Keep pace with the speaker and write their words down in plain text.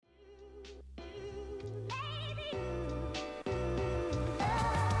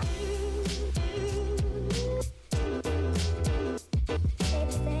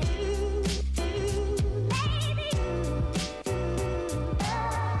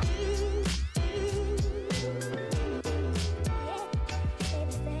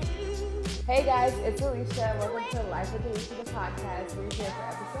Hey guys, it's Alisha. Welcome to Life with Alisha, the podcast. We're here for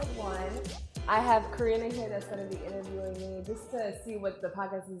episode 1. I have Karina here that's going to be interviewing me just to see what the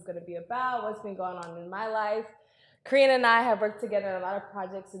podcast is going to be about, what's been going on in my life. Karina and I have worked together on a lot of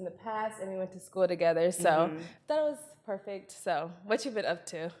projects in the past, and we went to school together, so I thought it was perfect. So, what you been up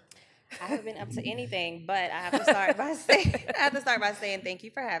to? I haven't been up to anything, but I have to start by saying thank you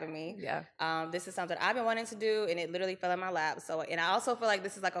for having me. Yeah. This is something I've been wanting to do, and it literally fell in my lap. So, and I also feel like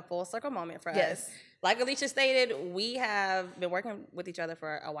this is like a full circle moment for us. Like Alisha stated, we have been working with each other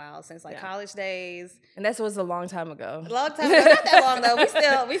for a while, since college days. And that was a long time ago. A long time ago, not that long though.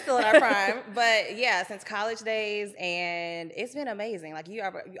 We still in our prime, but yeah, since college days, and it's been amazing. Like you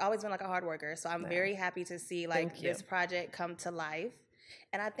always been like a hard worker, so I'm very happy to see like this project come to life.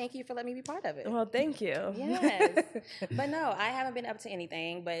 And I thank you for letting me be part of it. Well, thank you. Yes. But no, I haven't been up to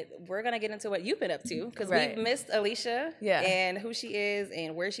anything, but we're going to get into what you've been up to, because we've missed Alisha and who she is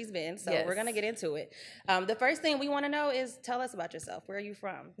and where she's been. So we're going to get into it. The first thing we want to know is, tell us about yourself. Where are you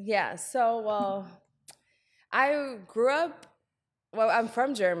from? Yeah, so, I grew up, I'm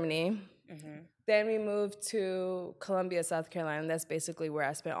from Germany. Mm-hmm. Then we moved to Columbia, South Carolina. That's basically where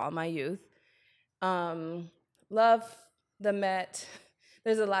I spent all my youth. Love the Met.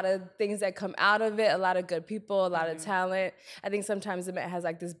 There's a lot of things that come out of it, a lot of good people, a lot of talent. I think sometimes the Met has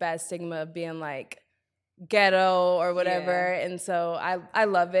like this bad stigma of being like ghetto or whatever. And so I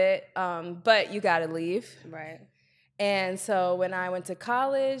love it, but you gotta leave. Right. And so when I went to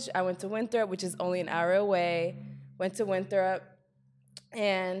college, I went to Winthrop, which is only an hour away. Went to Winthrop,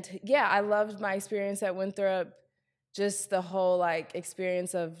 and I loved my experience at Winthrop. Just the whole like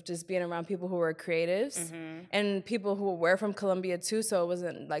experience of just being around people who were creatives and people who were from Columbia too, so it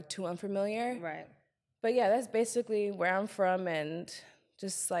wasn't like too unfamiliar. Right. But yeah, that's basically where I'm from, and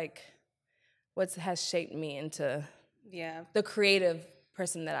just like what has shaped me into the creative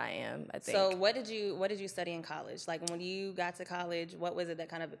person that I am, I think. So what did you study in college? Like when you got to college, what was it that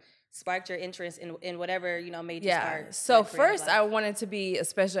kind of sparked your interest in whatever, made you start? So first I wanted to be a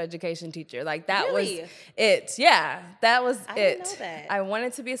special education teacher. Like that was Really? it. Yeah, that was I it. didn't know that. I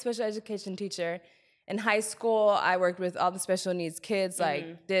wanted to be a special education teacher. In high school, I worked with all the special needs kids,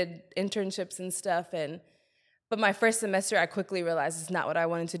 like did internships and stuff, but my first semester, I quickly realized it's not what I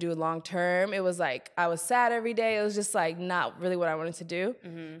wanted to do long term. It was like, I was sad every day. It was just like not really what I wanted to do.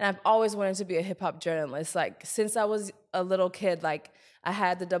 And I've always wanted to be a hip hop journalist. Like since I was a little kid, like I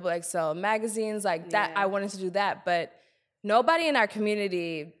had the XXL magazines, like that, I wanted to do that. But nobody in our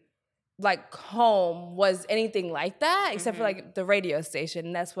community, like home, was anything like that, except for like the radio station.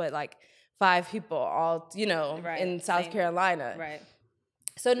 And that's what like 5 people all, in South Carolina. Right.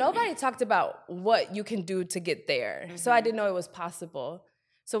 So nobody talked about what you can do to get there. So I didn't know it was possible.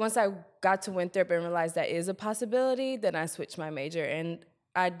 So once I got to Winthrop and realized that is a possibility, then I switched my major. And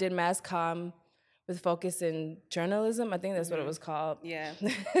I did mass comm with focus in journalism. I think that's what it was called. Yeah.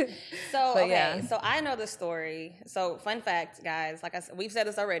 So I know the story. So fun fact, guys, like I said, we've said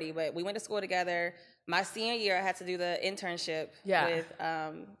this already, but we went to school together. My senior year, I had to do the internship with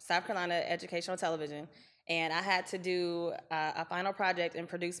South Carolina Educational Television. And I had to do a final project and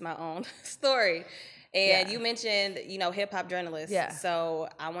produce my own story. And you mentioned, hip-hop journalists. Yeah. So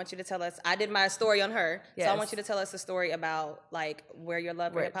I want you to tell us, I did my story on her. Yes. So I want you to tell us a story about, like, where your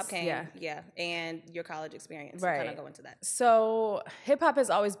love for hip-hop came. Yeah. And your college experience. Right. So kind of go into that. So hip-hop has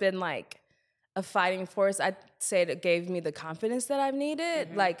always been, like, a fighting force. I'd say it gave me the confidence that I've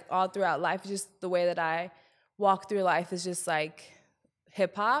needed, like, all throughout life. Just the way that I walk through life is just, like,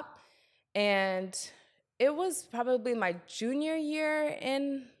 hip-hop. And it was probably my junior year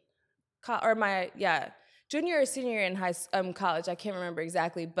in junior or senior year in college. I can't remember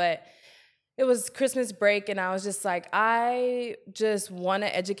exactly, but it was Christmas break, and I was just like, I just want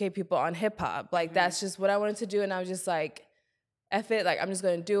to educate people on hip hop. Like that's just what I wanted to do, and I was just like, F it, like I'm just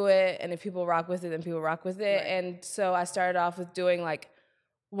gonna do it, and if people rock with it, then people rock with it. Right. And so I started off with doing like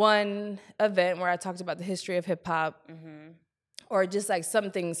one event where I talked about the history of hip hop, or just like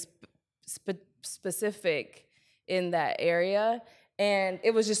something specific in that area, and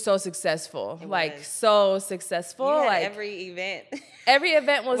it was just so successful. So successful. You had like every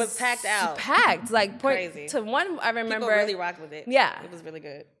event was packed out. Like crazy. To one, I remember people really rocked with it. Yeah, it was really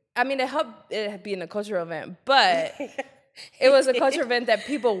good. I mean, it helped it being a cultural event, but it was a cultural event that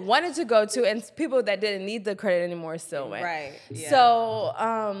people wanted to go to, and people that didn't need the credit anymore still went. Right. Yeah.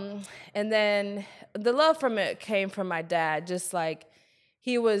 So, and then the love from it came from my dad. Just like,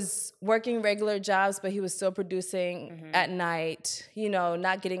 he was working regular jobs, but he was still producing at night,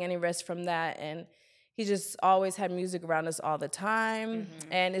 not getting any rest from that. And he just always had music around us all the time.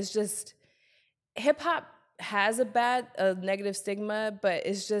 And it's just, hip hop has a negative stigma, but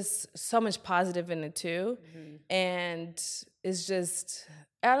it's just so much positive in it too. And it's just,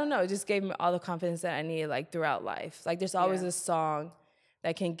 I don't know, it just gave me all the confidence that I needed, like, throughout life. Like, there's always a song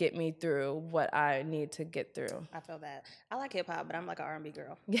that can get me through what I need to get through. I feel that. I like hip hop, but I'm like an R&B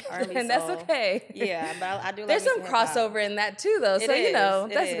girl. Yeah, R&B and that's okay. Yeah, but I do like There's some crossover in that too, though. So, you know,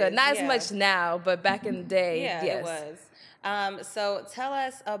 that's good. Not as much now, but back in the day, yes. it was. So tell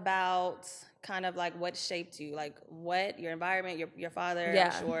us about kind of like what shaped you, like what your environment, your father,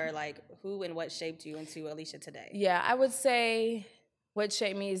 I'm sure, like who and what shaped you into Alisha today? Yeah, I would say what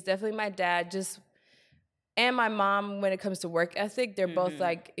shaped me is definitely my dad, and my mom when it comes to work ethic. They're both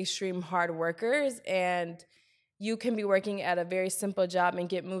like extreme hard workers, and you can be working at a very simple job and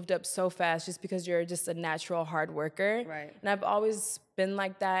get moved up so fast just because you're just a natural hard worker. Right. And I've always been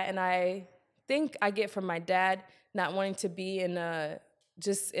like that, and I think I get from my dad not wanting to be in a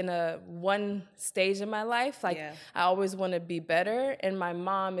one stage in my life. Like, I always want to be better, and my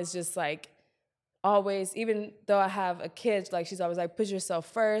mom is just like always, even though I have a kid, like she's always like, put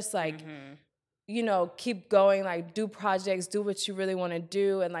yourself first, like, you know, keep going, like do projects, do what you really want to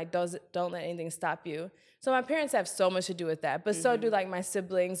do, and like don't let anything stop you. So my parents have so much to do with that, but so do like my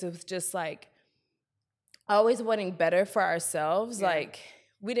siblings. It was just like always wanting better for ourselves. Like,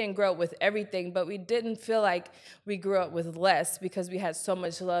 we didn't grow up with everything, but we didn't feel like we grew up with less because we had so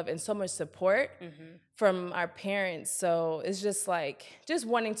much love and so much support from our parents. So it's just like, just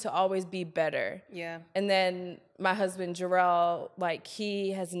wanting to always be better. Yeah. And then my husband, Jarrell, like, he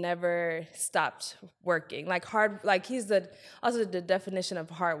has never stopped working. Like, he's also the definition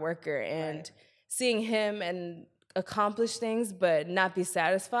of hard worker. And seeing him and accomplish things, but not be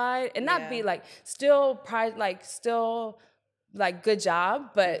satisfied and not be like, still good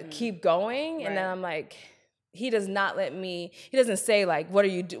job, but keep going. Right. And then I'm like, he does not let me, he doesn't say like, why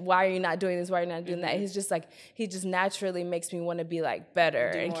are you not doing this? Why are you not doing that? He's just like, he just naturally makes me want to be like better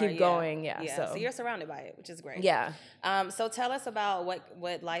and keep going. Yeah. So you're surrounded by it, which is great. Yeah. So tell us about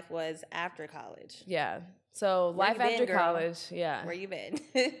what life was after college. Yeah. So life after college. Yeah. Where you been?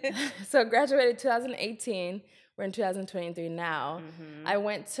 So graduated 2018. We're in 2023 now. I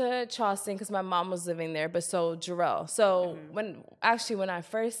went to Charleston because my mom was living there, but so Jarrell. So when I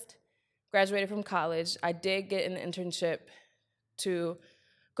first graduated from college, I did get an internship to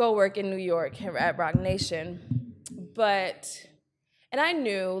go work in New York at Rock Nation. And I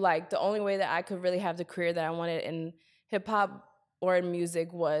knew like the only way that I could really have the career that I wanted in hip hop or in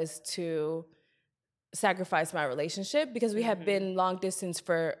music was to sacrifice my relationship, because we had been long distance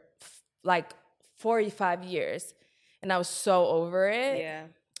for like 45 years, and I was so over it. Yeah.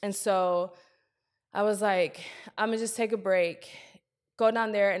 And so I was like, I'm gonna just take a break, go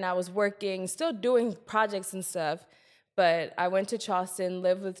down there, and I was working, still doing projects and stuff, but I went to Charleston,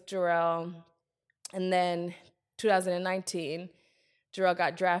 lived with Jarrell, and then 2019, Jarrell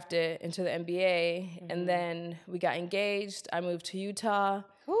got drafted into the NBA, and then we got engaged. I moved to Utah.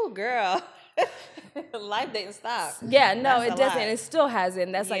 Ooh, girl. Life didn't stop. Yeah, no, it doesn't. It still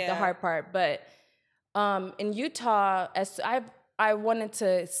hasn't. That's like the hard part, but in Utah, as I wanted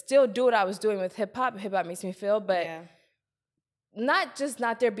to still do what I was doing with hip hop. Hip hop makes me feel, but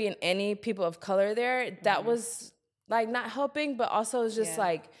not there being any people of color there. That was like not helping, but also it's just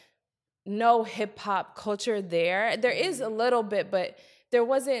like no hip hop culture there. There is a little bit, but there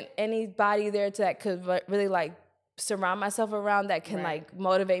wasn't anybody there that could really like surround myself around that can like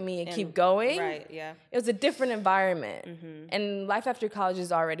motivate me and keep going. Right, yeah. It was a different environment. And life after college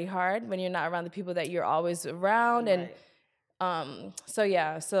is already hard when you're not around the people that you're always around. And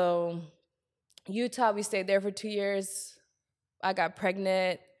so Utah, we stayed there for 2 years. I got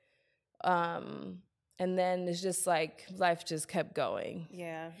pregnant. And then it's just like life just kept going.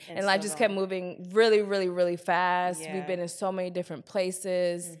 Yeah. And life just kept moving really, really, really fast. Yeah. We've been in so many different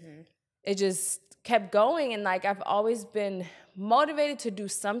places. It just kept going, and like I've always been motivated to do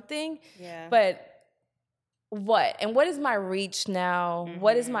something, but what is my reach now?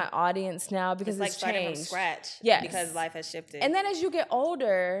 What is my audience now? Because it's like starting from scratch. Because life has shifted. And then as you get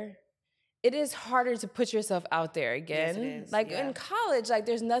older, it is harder to put yourself out there again. Yes, it is. Like in college, like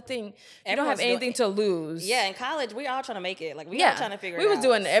there's nothing, you don't have anything to lose. Yeah, in college, we all trying to make it. Like we all trying to figure it out. We was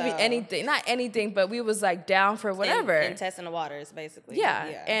doing anything, not anything, but we was like down for whatever. And testing the waters, basically.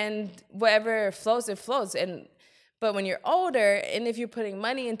 Yeah, and whatever flows, it flows. But when you're older, and if you're putting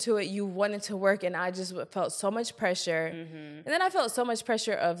money into it, you want it to work. And I just felt so much pressure. And then I felt so much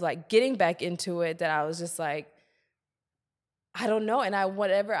pressure of like getting back into it that I was just like, I don't know. And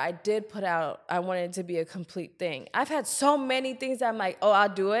whatever I did put out, I wanted it to be a complete thing. I've had so many things that I'm like, oh, I'll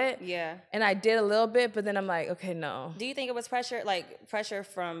do it. Yeah. And I did a little bit, but then I'm like, okay, no. Do you think it was pressure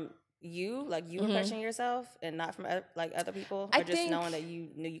from you, like you were pressuring yourself and not from like other people, or just knowing that you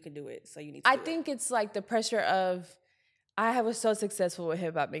knew you could do it, so you need to do it? It's like the pressure of, I was so successful with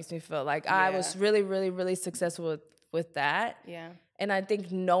hip hop makes me feel like I was really, really, really successful with that. Yeah. And I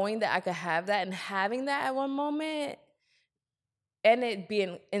think knowing that I could have that and having that at one moment and it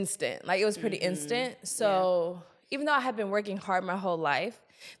being instant, like it was pretty instant. So even though I had been working hard my whole life,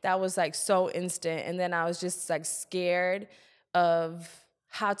 that was like so instant. And then I was just like scared of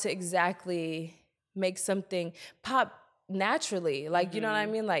how to exactly make something pop naturally. Like, you know what I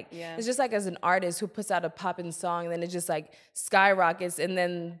mean? Like, it's just like as an artist who puts out a poppin' song and then it just like skyrockets and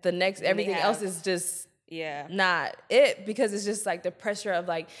then the next, everything else is just not it, because it's just like the pressure of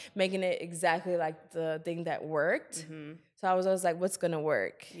like making it exactly like the thing that worked. So I was always like, what's gonna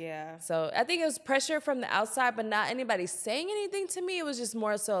work? Yeah. So I think it was pressure from the outside, but not anybody saying anything to me. It was just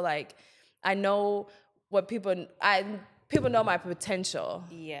more so like, I know what people know my potential.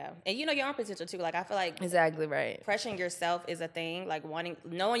 Yeah. And you know your own potential too. Like I feel like exactly right. Pressuring yourself is a thing. Like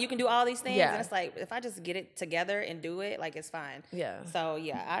knowing you can do all these things. And it's like, if I just get it together and do it, like it's fine. Yeah. So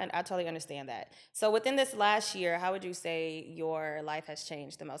yeah, I totally understand that. So within this last year, how would you say your life has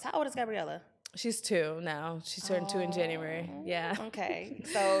changed the most? How old is Gabriella? She's 2 now. She turned 2 in January. Yeah. Okay.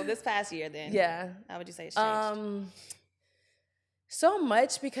 So this past year then. Yeah. How would you say it's changed? So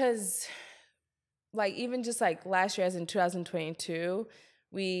much, because like even just like last year, as in 2022,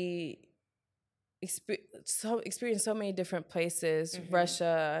 we experienced so many different places,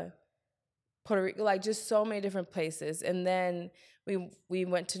 Russia, Puerto Rico, like just so many different places. And then we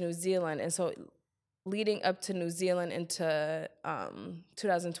went to New Zealand. And so leading up to New Zealand into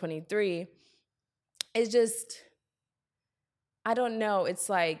 2023, it's just, I don't know. It's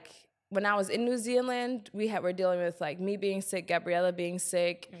like when I was in New Zealand, we're dealing with like me being sick, Gabriella being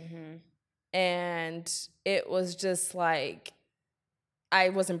sick. And it was just like, I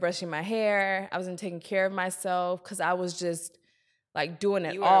wasn't brushing my hair. I wasn't taking care of myself because I was just like doing it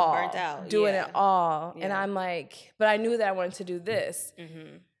all. You were burnt out. Doing it all. Yeah. And I'm like, but I knew that I wanted to do this.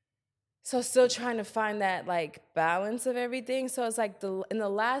 So still trying to find that like balance of everything. So it's like in the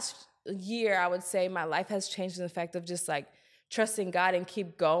last year, I would say my life has changed in the fact of just like trusting God and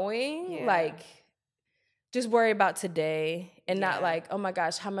keep going. Yeah. Like just worry about today and not like, oh my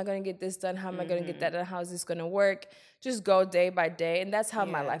gosh, how am I going to get this done? How am I going to get that done? How is this going to work? Just go day by day. And that's how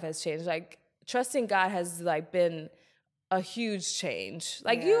my life has changed. Like trusting God has like been a huge change.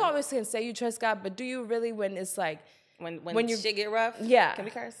 Like you always can say you trust God, but do you really when it's like, when you shit get rough? Yeah. Can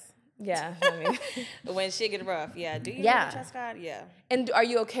we curse? Yeah, I mean. When shit get rough, do you really trust God? Yeah. And are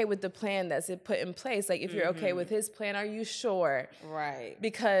you okay with the plan that's put in place? Like, if you're okay with His plan, are you sure? Right.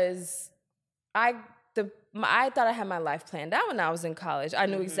 Because I thought I had my life planned out when I was in college. I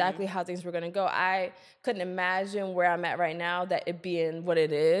knew exactly how things were going to go. I couldn't imagine where I'm at right now, that it being what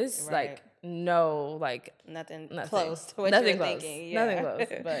it is. Right. Like, no, like nothing close to what you're thinking. Yeah. Nothing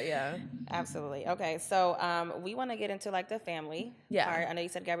close, but yeah. Absolutely. Okay, so we want to get into like the family part. I know you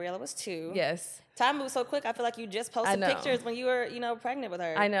said Gabriella was 2. Yes. Time moves so quick. I feel like you just posted pictures when you were, pregnant with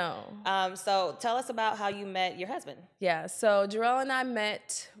her. I know. So tell us about how you met your husband. Yeah, so Jarrell and I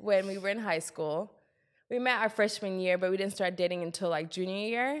met when we were in high school. We met our freshman year, but we didn't start dating until like junior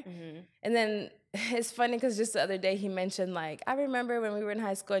year. And then it's funny because just the other day he mentioned like, I remember when we were in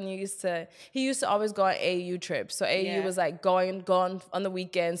high school and he used to always go on AAU trips. So AAU was like going on the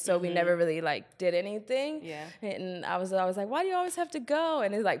weekends. So we never really like did anything. Yeah. And I was always like, why do you always have to go?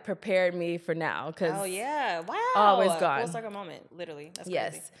 And it like prepared me for now. Oh yeah. Wow. Always gone. Full circle moment. Literally. That's crazy.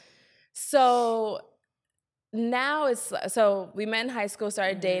 Yes. So now so we met in high school,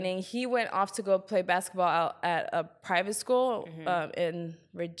 started dating. He went off to go play basketball out at a private school in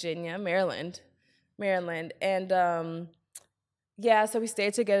Virginia, Maryland. And so we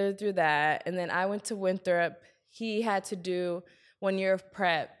stayed together through that. And then I went to Winthrop. He had to do 1 year of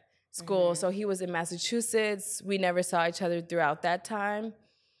prep school. So he was in Massachusetts. We never saw each other throughout that time.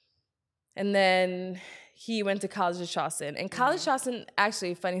 And then he went to College of Charleston. And College of Charleston,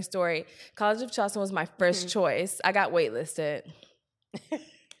 actually, funny story, College of Charleston was my first choice. I got waitlisted.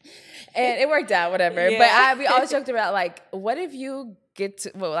 And it worked out, whatever. Yeah. But we always joked about, like, what if you get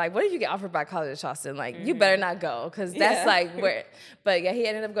offered by College of Charleston? Like, you better not go, because that's, like, where. But, yeah, he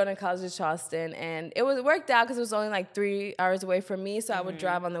ended up going to College of Charleston. And it worked out because it was only, like, 3 hours away from me. So I would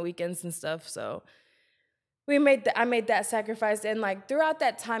drive on the weekends and stuff. So I made that sacrifice. And, like, throughout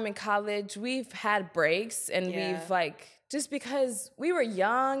that time in college, we've had breaks. And we've, like, just because we were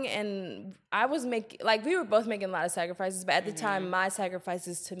young and we were both making a lot of sacrifices. But at the time, my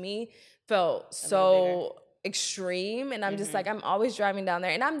sacrifices to me felt so extreme. And I'm just like, I'm always driving down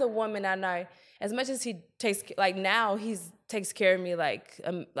there. And I'm the woman, as much as he takes, like now he's takes care of me like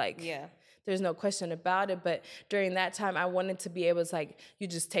there's no question about it. But during that time, I wanted to be able to, like, you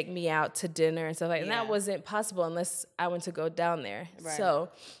just take me out to dinner and stuff like that. And that wasn't possible unless I went to go down there. Right. So,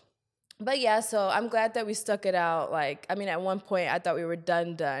 but yeah, so I'm glad that we stuck it out. Like, I mean, at one point, I thought we were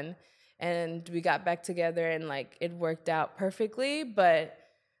done. And we got back together and, like, it worked out perfectly. But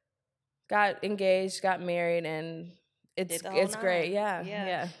got engaged, got married, and it's great.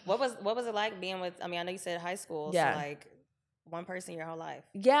 Yeah. What was it like being with, I mean, I know you said high school. Yeah. So, like, one person your whole life.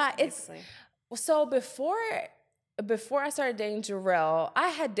 Yeah, basically. So before I started dating Jarrell,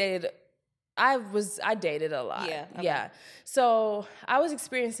 I dated a lot. Yeah. Okay. Yeah. So I was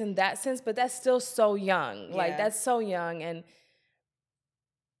experiencing that sense, but that's still so young. Yeah. Like, that's so young. And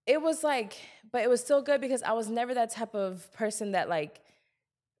it was like, but it was still good because I was never that type of person that, like,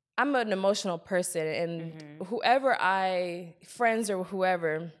 I'm an emotional person, and friends or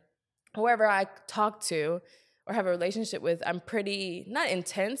whoever I talk to or have a relationship with, I'm pretty, not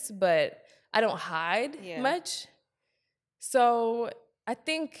intense, but I don't hide much. So I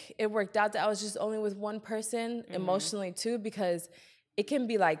think it worked out that I was just only with one person emotionally too, because it can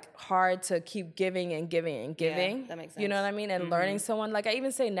be, like, hard to keep giving and giving and giving. Yeah, that makes sense. You know what I mean? And learning someone, like, I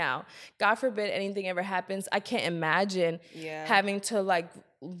even say now, God forbid anything ever happens, I can't imagine having to, like,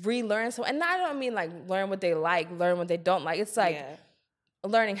 relearn someone. And I don't mean, like, learn what they like, learn what they don't like. It's like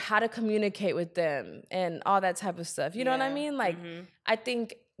learning how to communicate with them and all that type of stuff. You know what I mean? Like, I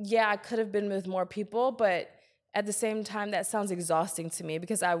think, I could have been with more people, but at the same time, that sounds exhausting to me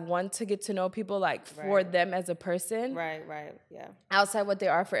because I want to get to know people, like, for them as a person. Right, yeah. Outside what they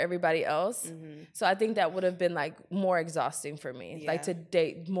are for everybody else. So I think that would have been, like, more exhausting for me, like, to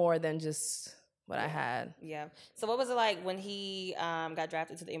date more than just what I had. Yeah. So what was it like when he got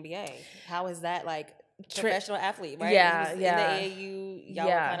drafted to the NBA? How is that, like, professional athlete, right? Yeah, in the AAU, y'all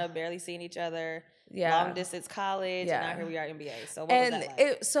were kind of barely seeing each other. Yeah. Long distance college, and now here we are NBA. So what was that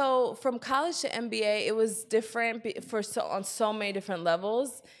like? So from college to NBA, it was different on so many different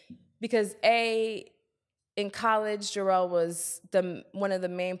levels, because in college, Jarrell was one of the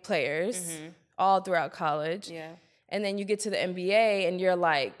main players all throughout college. Yeah. And then you get to the NBA and you're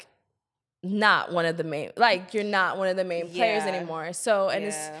like, not one of the main, like, you're not one of the main players anymore. So,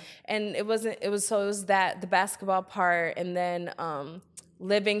 it was that the basketball part, and then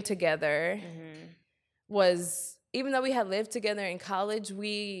living together was, even though we had lived together in college,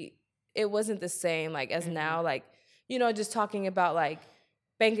 it wasn't the same, like, as now, like, you know, just talking about, like,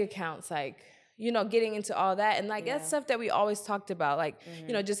 bank accounts, like, you know, getting into all that, and, like, that's stuff that we always talked about, like,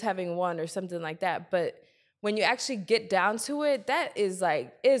 you know, just having one or something like that. But when you actually get down to it, that is,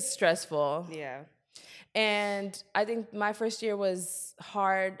 like, is stressful. Yeah. And I think my first year was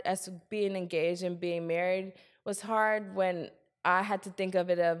hard, as being engaged and being married was hard, when I had to think of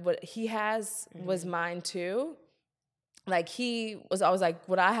it of what he has was mine too. Like, he was always like,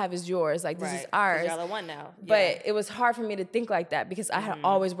 what I have is yours. Like, this is ours. Y'all are one now. Yeah. But it was hard for me to think like that because I had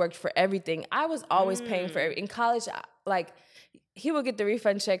always worked for everything. I was always paying for everything. In college, like, he would get the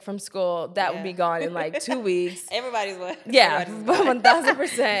refund check from school. That would be gone in, like, 2 weeks. Everybody's one. Yeah,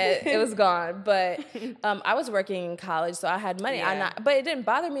 1,000%. It was gone. But I was working in college, so I had money. Yeah. But it didn't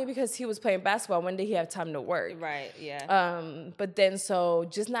bother me because he was playing basketball. When did he have time to work? Right, yeah. But then, so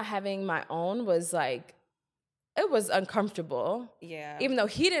just not having my own was, like, it was uncomfortable. Yeah. Even though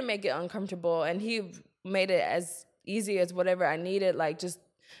he didn't make it uncomfortable, and he made it as easy as whatever I needed, like, just,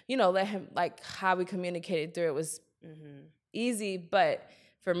 you know, let him, like, how we communicated through it was easy, but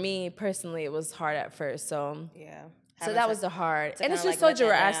for me personally, it was hard at first. So so that was the hard, and it's just, like, so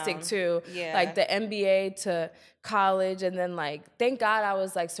drastic too. Yeah, like the NBA to college, and then, like, thank God I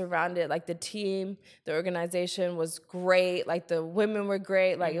was, like, surrounded. Like, the team, the organization was great. Like, the women were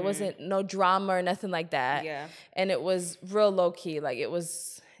great. Like, it wasn't no drama or nothing like that. Yeah, and it was real low key. Like, it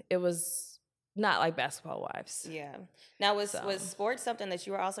was not like Basketball Wives. Yeah. Now was sports something that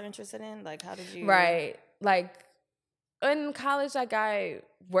you were also interested in? Like, how did you? Right. Like, in college, like, I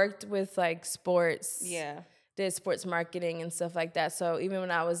worked with, like, sports. Yeah. Did sports marketing and stuff like that. So even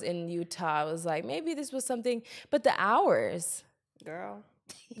when I was in Utah, I was like, maybe this was something. But the hours. Girl.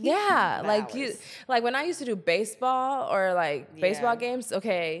 Yeah. Like, like, when I used to do baseball or, like, baseball games,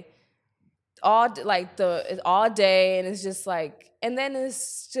 okay, it's all day, and it's just, like, and then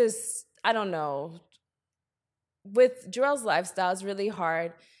it's just, I don't know. With Jarrell's lifestyle, it's really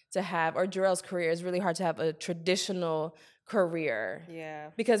hard to have, or Jarrell's career is really hard to have a traditional career. Yeah.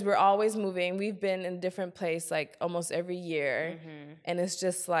 Because we're always moving. We've been in a different place, like, almost every year. And it's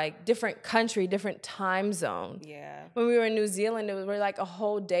just, like, different country, different time zone. Yeah. When we were in New Zealand, we're, like, a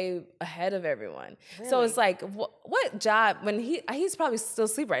whole day ahead of everyone. Really? So it's like, what job, when he's probably still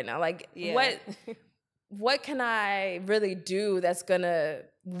asleep right now. Like, what can I really do that's gonna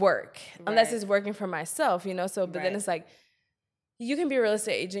work? Right. Unless it's working for myself, you know? So, but then it's like, you can be a real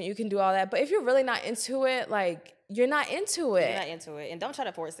estate agent, you can do all that, but if you're really not into it, like, you're not into it. You're not into it, and don't try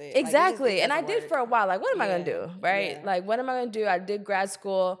to force it. Exactly, like, and I did for a while, like, what am I gonna do, right? Yeah. Like, what am I gonna do? I did grad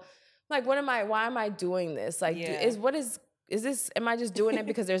school, like, why am I doing this? Like, am I just doing it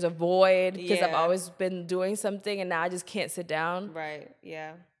because there's a void, because I've always been doing something, and now I just can't sit down? Right,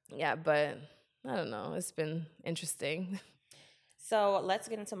 yeah. Yeah, but I don't know, it's been interesting. So let's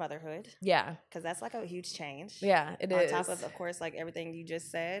get into motherhood. Yeah. Because that's like a huge change. Yeah, it is. On top of course, like everything you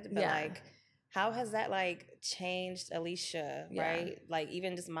just said. But like, how has that like changed Alisha, right? Like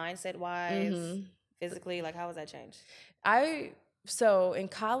even just mindset wise, physically, like how has that changed? So in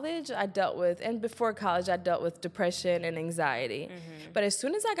college, and before college, I dealt with depression and anxiety. But as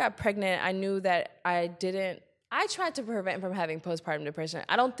soon as I got pregnant, I knew that I tried to prevent from having postpartum depression.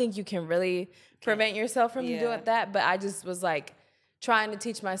 I don't think you can really prevent yourself from doing that, but I just was like, trying to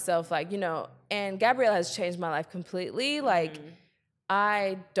teach myself, like, you know, and Gabriella has changed my life completely. Like,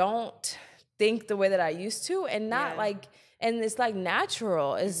 I don't think the way that I used to, and not like, and it's like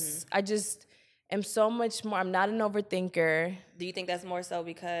natural. It's, I just am so much more, I'm not an overthinker. Do you think that's more so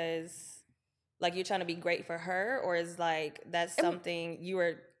because, like, you're trying to be great for her, or is like, that's something you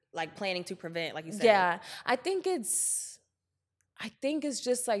were like planning to prevent, like you said? Yeah, I think it's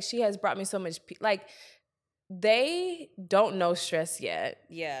just like, she has brought me so much, like, they don't know stress yet.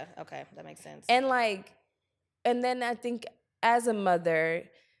 Yeah, okay, that makes sense. And like, and then I think as a mother,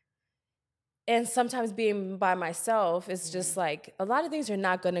 and sometimes being by myself, it's just like, a lot of things are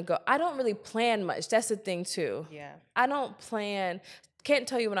not gonna go. I don't really plan much. That's the thing too. Yeah. I don't plan, can't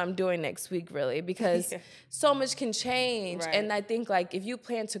tell you what I'm doing next week really, because so much can change. Right. And I think like, if you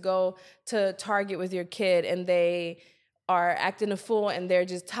plan to go to Target with your kid and they are acting a fool and they're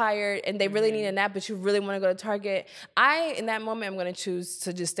just tired and they really need a nap, but you really want to go to Target, in that moment, I'm going to choose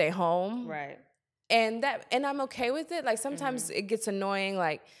to just stay home. Right. And I'm okay with it. Like, sometimes it gets annoying,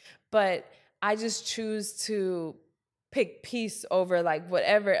 like, but I just choose to pick peace over like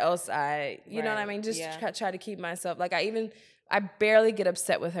whatever else you know what I mean? Just try to keep myself, like, I barely get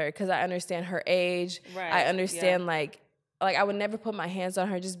upset with her because I understand her age. Right. I understand like I would never put my hands on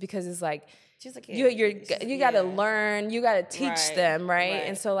her just because it's like, she's a kid. You got to learn. You got to teach them, right?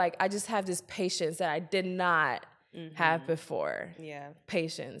 And so, like, I just have this patience that I did not have before. Yeah.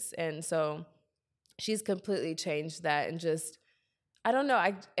 Patience. And so she's completely changed that, and just, I don't know.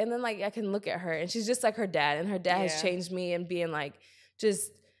 And then, like, I can look at her, and she's just like her dad, and her dad has changed me in being, like,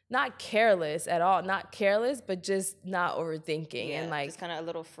 just not careless at all. Not careless, but just not overthinking. Yeah, and, like, just kind of a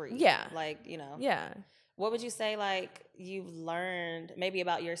little free. Yeah. Like, you know. Yeah. What would you say, like, you've learned maybe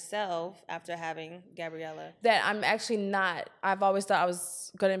about yourself after having Gabriella? That I'm actually not, I've always thought I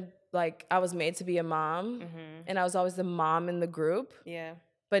was going to, like, I was made to be a mom, and I was always the mom in the group. Yeah.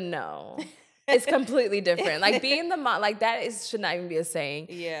 But no, it's completely different. Like, being the mom, like, should not even be a saying.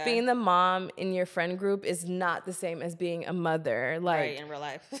 Yeah. Being the mom in your friend group is not the same as being a mother. Like, right, in real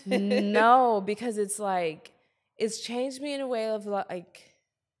life. No, because it's like, it's changed me in a way of like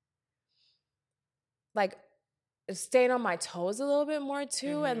staying on my toes a little bit more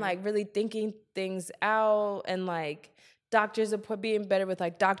too, and like really thinking things out, and like being better with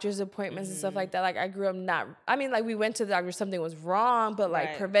like doctor's appointments and stuff like that. Like, I grew up like, we went to the doctor, something was wrong, but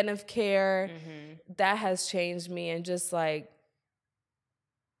like preventive care, that has changed me. And just like,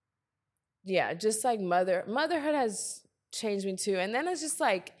 just like motherhood has changed me too. And then it's just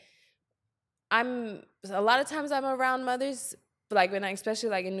like, a lot of times I'm around mothers. Like, especially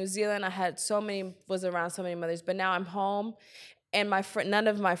like in New Zealand, was around so many mothers, but now I'm home, and none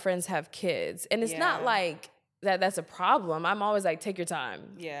of my friends have kids. And it's not like that's a problem. I'm always like, take your time.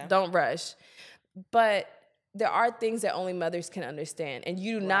 Yeah. Don't rush. But there are things that only mothers can understand, and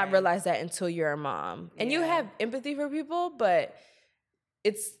you do not realize that until you're a mom. And you have empathy for people, but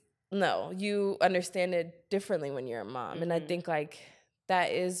you understand it differently when you're a mom. And I think like,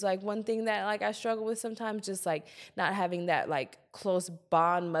 that is like one thing that like I struggle with sometimes, just like not having that like close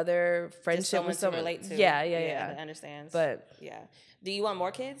bond, mother friendship with someone to relate to. Yeah. That understands. But do you want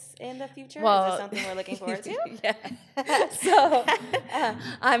more kids in the future? Well, is that something we're looking forward to? Yeah. So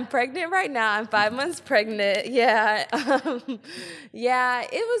I'm pregnant right now. I'm 5 months pregnant. Yeah.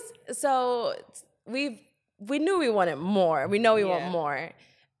 It was, so we knew we wanted more. We know we want more.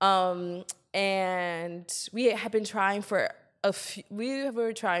 And we have been trying for we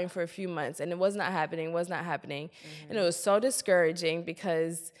were trying for a few months, and it was not happening. And it was so discouraging,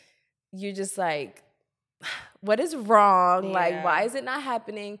 because you're just like, what is wrong? Like, why is it not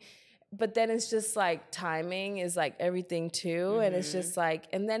happening? but then it's just like timing is like everything too. And it's just like,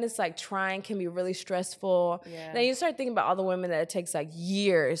 and then it's like trying can be really stressful. Yeah. Then you start thinking about all the women that it takes like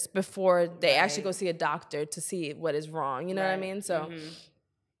years before they actually go see a doctor to see what is wrong. You know what I mean? So,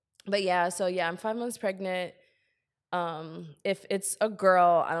 but yeah, so yeah, I'm 5 months pregnant. If it's a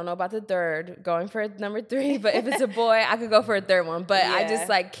girl, I don't know about the third, going for number 3, but if it's a boy, I could go for a third one. But I just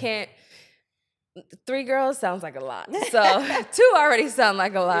like can't. 3 girls sounds like a lot. So 2 already sound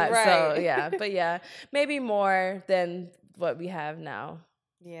like a lot. Right. So yeah, but yeah, maybe more than what we have now.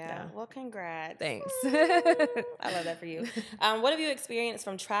 Yeah. Well, congrats. Thanks. I love that for you. What have you experienced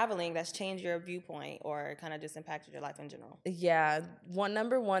from traveling that's changed your viewpoint or kind of just impacted your life in general? Yeah.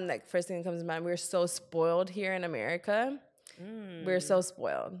 Number one, like first thing that comes to mind, we're so spoiled here in America. We're so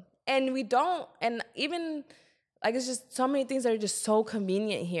spoiled. And we don't, and even like it's just so many things that are just so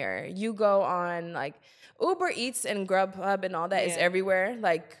convenient here. You go on like Uber Eats and Grubhub and all that is everywhere,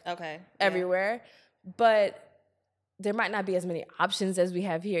 like everywhere. But there might not be as many options as we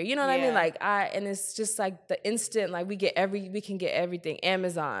have here. You know what I mean? Like and it's just like the instant, like we can get everything.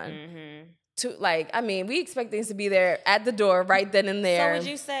 Amazon. To like, I mean, we expect things to be there at the door right then and there. So would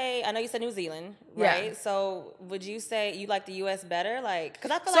you say, I know you said New Zealand, right? Yeah. So would you say you like the U.S. better? Like,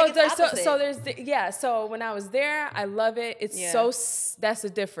 because I feel like it's opposite. So when I was there, I love it. It's that's the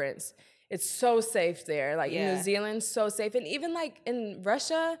difference. It's so safe there. Like in New Zealand, so safe. And even like in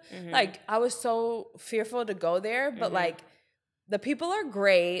Russia, like I was so fearful to go there, but like the people are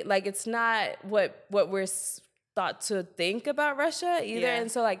great. Like it's not what we're thought to think about Russia either. And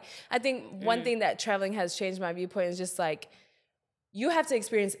so like I think one thing that traveling has changed my viewpoint is just like you have to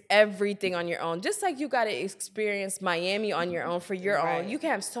experience everything on your own. Just like you got to experience Miami on your own for your own. You can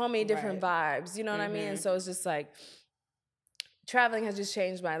have so many different vibes, you know what I mean? And so it's just like traveling has just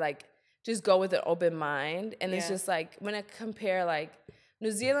changed my like just go with an open mind. And it's just like when I compare like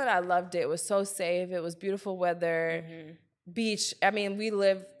New Zealand, I loved it. It was so safe. It was beautiful weather, beach. I mean,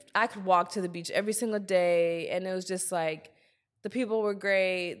 I could walk to the beach every single day, and it was just like the people were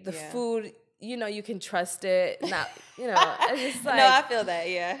great. The food, you know, you can trust it. Not, you know, it's just like no, I feel that,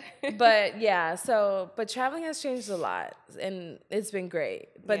 yeah. But yeah, but traveling has changed a lot, and it's been great.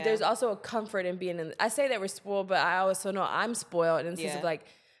 But there's also a comfort in being in. I say that we're spoiled, but I also know I'm spoiled in the sense of like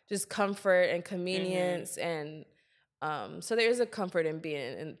just comfort and convenience, and so there is a comfort in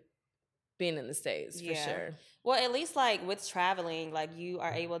being in the States for sure. Well, at least like with traveling, like you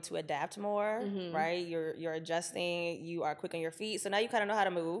are able to adapt more, right? You're adjusting, you are quick on your feet. So now you kind of know how to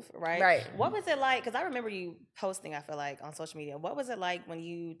move, right? Right. What was it like? Because I remember you posting, I feel like, on social media. What was it like when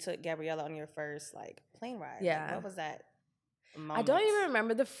you took Gabriella on your first like plane ride? Yeah. Like, what was that moment? I don't even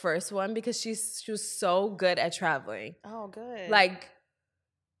remember the first one because she was so good at traveling. Oh, good. Like,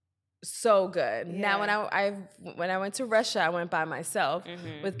 so good. Yeah. Now, when I went to Russia, I went by myself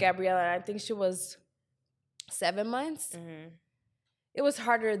with Gabriella, and I think she was 7 months. It was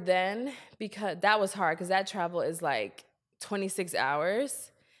harder then because that travel is like 26 hours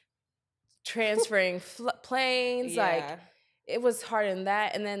transferring planes. Like it was harder than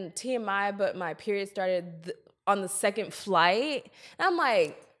that. And then TMI, but my period started on the second flight. And I'm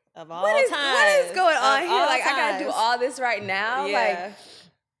like, what is going on here? Like I gotta do all this right now. Like,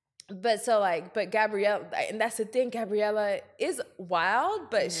 but Gabriella, and that's the thing, Gabriella is wild,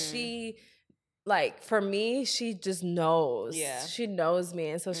 but she, like, for me, she just knows. Yeah. She knows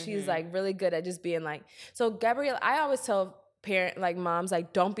me. And so she's, like, really good at just being, like... So, Gabriella, I always tell moms,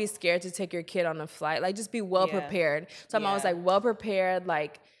 like, don't be scared to take your kid on a flight. Like, just be well-prepared. So, I'm always, like, well-prepared,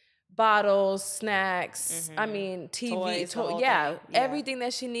 like, bottles, snacks, I mean, TV. Toys, everything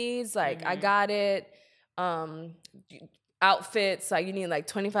that she needs. Like, I got it. Outfits. Like, you need, like,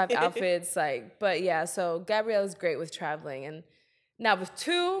 25 outfits. Like, but, yeah. So, Gabriella's great with traveling. And now with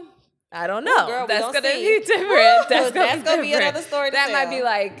 2... I don't know. Girl, that's gonna be different. That's gonna be another story. That might be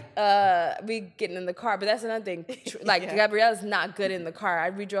like we getting in the car, but that's another thing. Like Gabriella's not good in the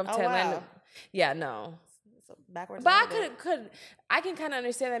car. We drove to Atlanta. Wow. Yeah, no. So backwards. But I can kind of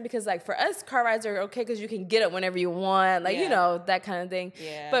understand that because like for us, car rides are okay because you can get up whenever you want, like you know that kind of thing.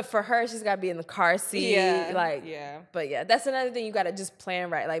 Yeah. But for her, she's got to be in the car seat. Yeah. Like But yeah, that's another thing you got to just plan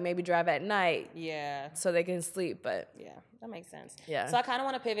right. Like maybe drive at night. Yeah. So they can sleep. But yeah. That makes sense. Yeah. So I kind of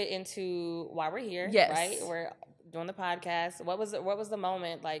want to pivot into why we're here. Right. We're doing the podcast. What was the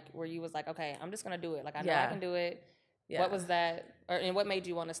moment like where you was like, okay, I'm just gonna do it. Like I know I can do it. Yeah. What was that? And what made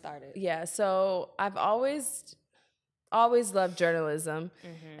you want to start it? Yeah. So I've always loved journalism,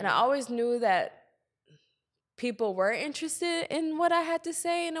 and I always knew that people were interested in what I had to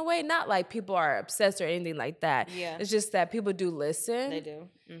say in a way. Not like people are obsessed or anything like that. Yeah. It's just that people do listen. They do.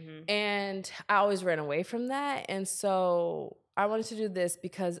 And I always ran away from that. And so I wanted to do this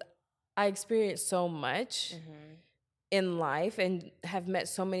because I experienced so much in life and have met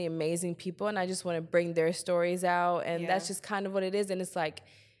so many amazing people, and I just want to bring their stories out, and that's just kind of what it is. And it's like,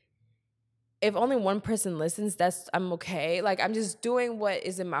 if only one person listens, I'm okay. Like, I'm just doing what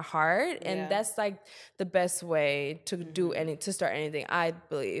is in my heart, and that's like the best way to to start anything, I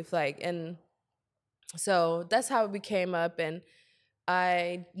believe. Like, and so that's how we came up, and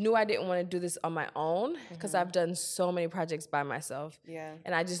I knew I didn't want to do this on my own because I've done so many projects by myself. Yeah.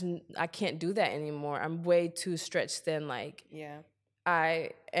 And I can't do that anymore. I'm way too stretched thin. Like, I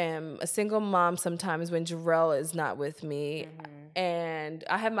am a single mom sometimes when Jarrell is not with me. And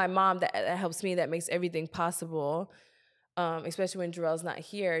I have my mom that helps me, that makes everything possible. Especially when Jarrell's not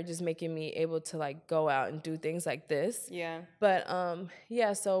here, just making me able to like go out and do things like this. Yeah. But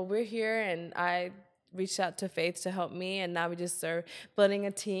so we're here, and I reached out to Faith to help me, and now we just are building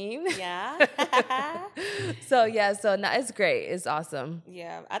a team. Yeah. So now it's great. It's awesome.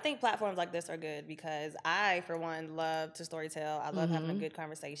 Yeah. I think platforms like this are good because I, for one, love to storytell. I love having a good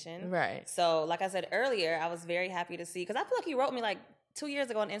conversation. Right. So like I said earlier, I was very happy to see, because I feel like you wrote me like 2 years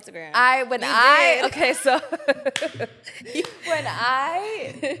ago on Instagram. When I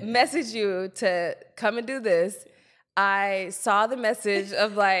messaged you to come and do this, I saw the message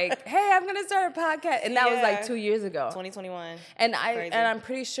of like, hey, I'm gonna start a podcast, and that was like 2 years ago, 2021. And I'm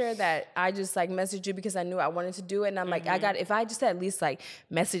pretty sure that I just like messaged you because I knew I wanted to do it, and I'm like, if I just at least like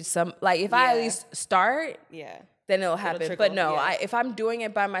message some, like if I at least start, then it'll happen. But no, if I'm doing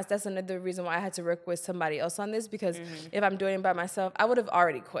it by myself, that's another reason why I had to work with somebody else on this, because if I'm doing it by myself, I would have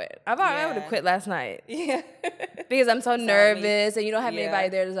already quit. I would have quit last night. Yeah. Because I'm so nervous, and you don't have anybody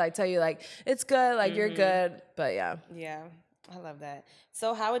there to like tell you like, it's good, like you're good. But yeah. Yeah. I love that.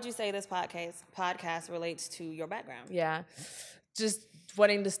 So how would you say this podcast relates to your background? Yeah. Just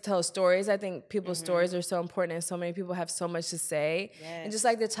wanting to tell stories. I think people's stories are so important, and so many people have so much to say. Yes. And just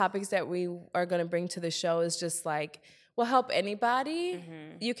like the topics that we are going to bring to the show is just like, will help anybody.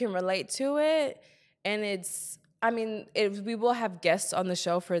 You can relate to it. And we will have guests on the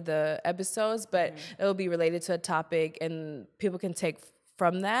show for the episodes, but it'll be related to a topic, and people can take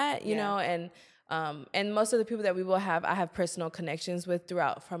from that, you know, and most of the people that we will have, I have personal connections with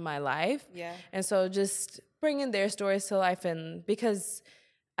throughout from my life. Yeah. And so just bringing their stories to life, and because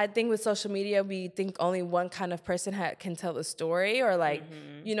I think with social media, we think only one kind of person can tell the story, or like,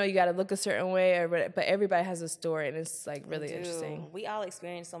 you know, you got to look a certain way, but everybody has a story, and it's like really interesting. We all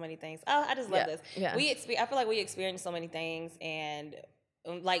experience so many things. Oh, I just love this. Yeah. I feel like we experience so many things, and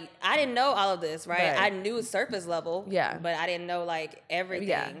like I didn't know all of this, right? I knew surface level, but I didn't know like everything.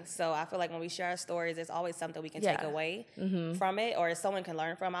 Yeah. So I feel like when we share our stories, there's always something we can take away from it, or someone can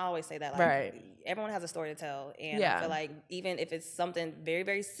learn from. I always say that, like everyone has a story to tell, and I feel like even if it's something very,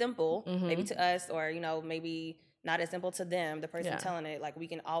 very simple, maybe to us, or you know, maybe not as simple to them, the person telling it, like we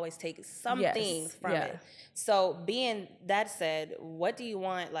can always take something from it. So being that said, what do you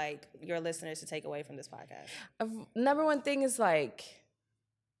want like your listeners to take away from this podcast? Number one thing is like,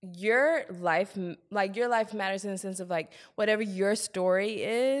 your life matters in the sense of like, whatever your story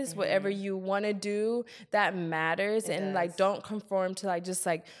is, whatever you want to do, that matters. And like, don't conform to like just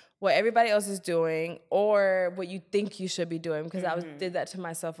like what everybody else is doing or what you think you should be doing, because I did that to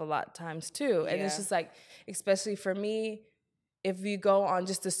myself a lot of times too. And it's just like, especially for me, if you go on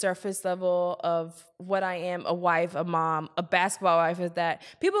just the surface level of what I am, a wife, a mom, a basketball wife, is that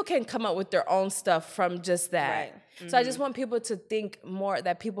people can come up with their own stuff from just that. Right. So I just want people to think more,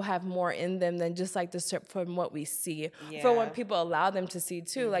 that people have more in them than just like from what we see. For what people allow them to see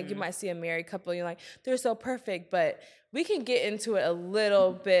too. Like you might see a married couple, you're like, they're so perfect, but we can get into it a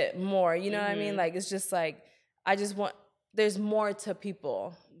little bit more. You know what I mean? Like, it's just like, there's more to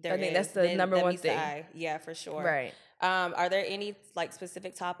people. I think that's the number one thing. Yeah, for sure. Right. Are there any like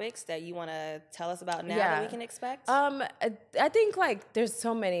specific topics that you want to tell us about now that we can expect? I think like there's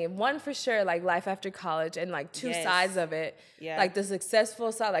so many. One for sure, like life after college, and like two sides of it. Yeah. Like the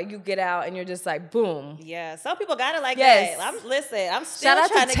successful side, like you get out and you're just like boom. Yeah. Some people got it like that. I'm still shout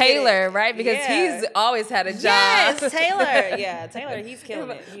out to Taylor, right? Because he's always had a job. Yes, Taylor. Yeah, Taylor. He's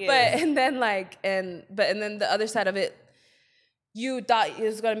killing it. And then the other side of it. You thought it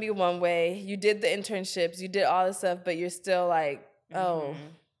was going to be one way. You did the internships. You did all this stuff, but you're still like, I'm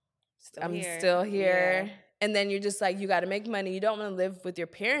still here. Yeah. And then you're just like, you got to make money. You don't want to live with your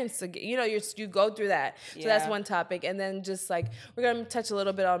parents again. You know, you go through that. So that's one topic. And then just like, we're going to touch a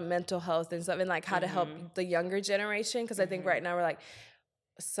little bit on mental health and stuff, and like how to help the younger generation. Because I think right now we're like,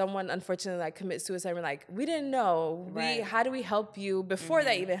 someone unfortunately like commits suicide, we're like, we didn't know. How do we help you before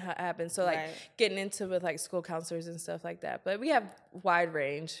that even happened? So like getting into with like school counselors and stuff like that. But we have wide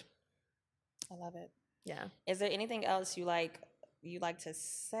range. I love it. Yeah. Is there anything else you like you like to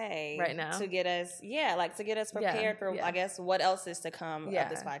say right now to get us prepared for I guess what else is to come of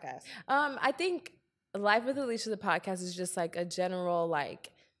this podcast? I think Life with Alisha, the podcast, is just like a general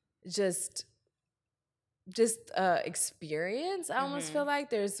like just experience. I almost feel like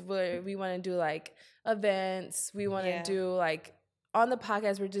there's where we want to do like events, we want to do like on the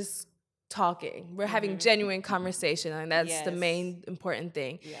podcast we're just talking, we're having genuine conversation, and that's the main important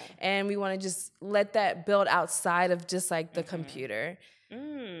thing. And we want to just let that build outside of just like the computer.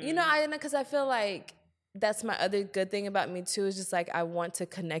 You know, because I feel like that's my other good thing about me too, is just like I want to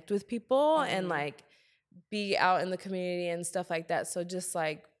connect with people and like be out in the community and stuff like that. So just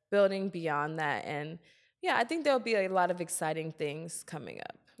like building beyond that, and I think there'll be a lot of exciting things coming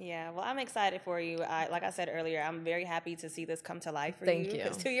up. Yeah, well, I'm excited for you. Like I said earlier, I'm very happy to see this come to life for you. Thank you.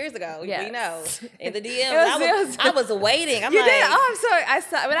 Because 2 years ago, we know, in the DMs, I was waiting. I'm you like... did? Oh, I'm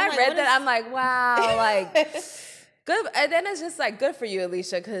sorry. When I read that, I'm like, wow, like... Good. And then it's just like, good for you,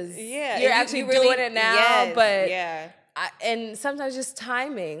 Alisha, because you're actually really doing it now. But and sometimes just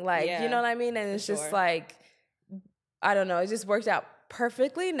timing, like, you know what I mean? And it's just like, I don't know, it just worked out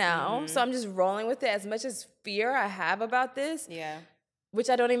perfectly now. So I'm just rolling with it. As much as fear I have about this, which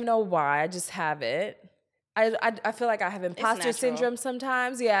I don't even know why, I just have it. I feel like I have imposter syndrome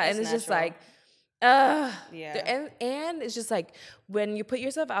sometimes. And it's just like, and it's just like when you put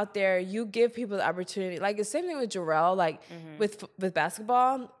yourself out there, you give people the opportunity. Like the same thing with Jarrell, like with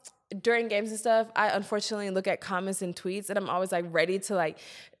basketball during games and stuff. I unfortunately look at comments and tweets, and I'm always like ready to like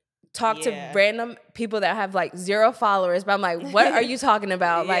talk to random people that have like 0 followers, but I'm like, what are you talking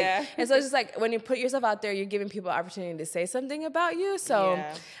about? Like, and so it's just like when you put yourself out there, you're giving people opportunity to say something about you. So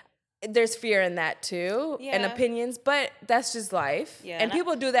there's fear in that too, and opinions, but that's just life. And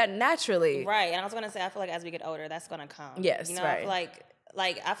people do that naturally. Right. And I was going to say, I feel like as we get older, that's going to come. Yes, you know,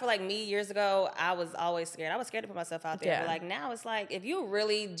 I feel like me years ago, I was always scared. I was scared to put myself out there. But like now it's like, if you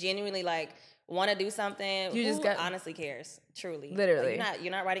really genuinely like want to do something, who honestly cares? Truly. Literally. Like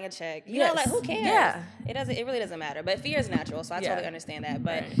you're not writing a check. You know, like who cares? Yeah. It really doesn't matter. But fear is natural, so I totally understand that.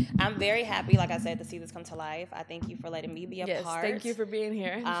 But I'm very happy, like I said, to see this come to life. I thank you for letting me be a part. Thank you for being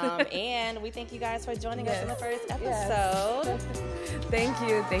here. And we thank you guys for joining us in the first episode. Thank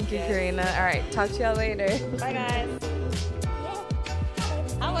you. Thank you, Karina. All right. Talk to y'all later. Bye, guys.